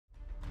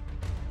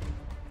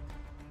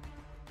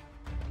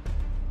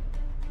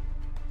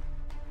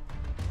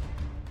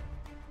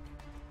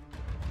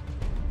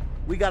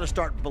We got to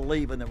start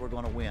believing that we're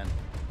going to win.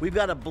 We've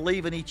got to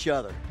believe in each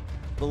other,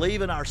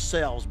 believe in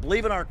ourselves,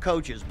 believe in our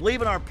coaches,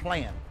 believe in our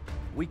plan.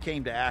 We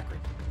came to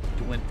Akron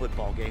to win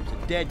football games,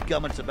 and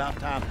dadgummit, it's about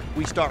time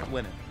we start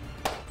winning.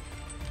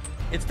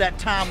 It's that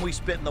time we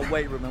spent in the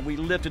weight room and we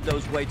lifted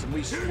those weights and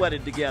we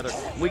sweated together.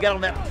 We got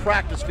on that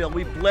practice field,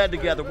 we bled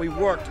together, we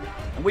worked,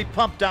 and we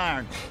pumped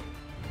iron.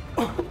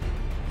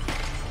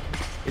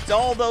 It's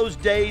all those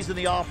days in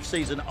the off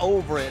season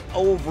over and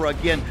over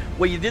again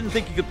where you didn't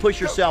think you could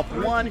push yourself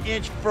 1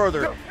 inch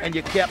further, and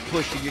you kept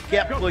pushing, you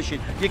kept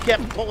pushing, you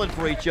kept pulling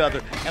for each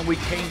other, and we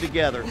came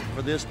together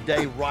for this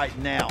day right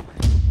now.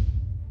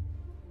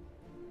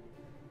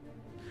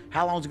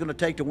 How long is it going to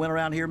take to win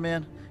around here,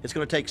 men? It's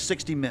going to take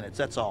 60 minutes,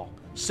 that's all.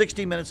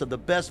 60 minutes of the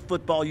best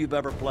football you've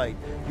ever played.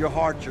 Your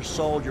heart, your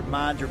soul, your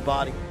mind, your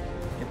body,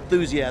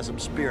 enthusiasm,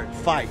 spirit,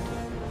 fight.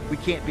 We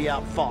can't be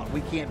outfought.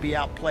 We can't be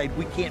outplayed.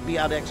 We can't be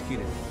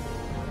out-executed.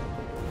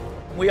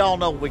 We all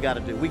know what we got to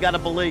do. We got to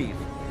believe.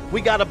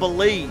 We got to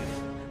believe.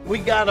 We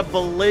got to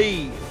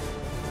believe.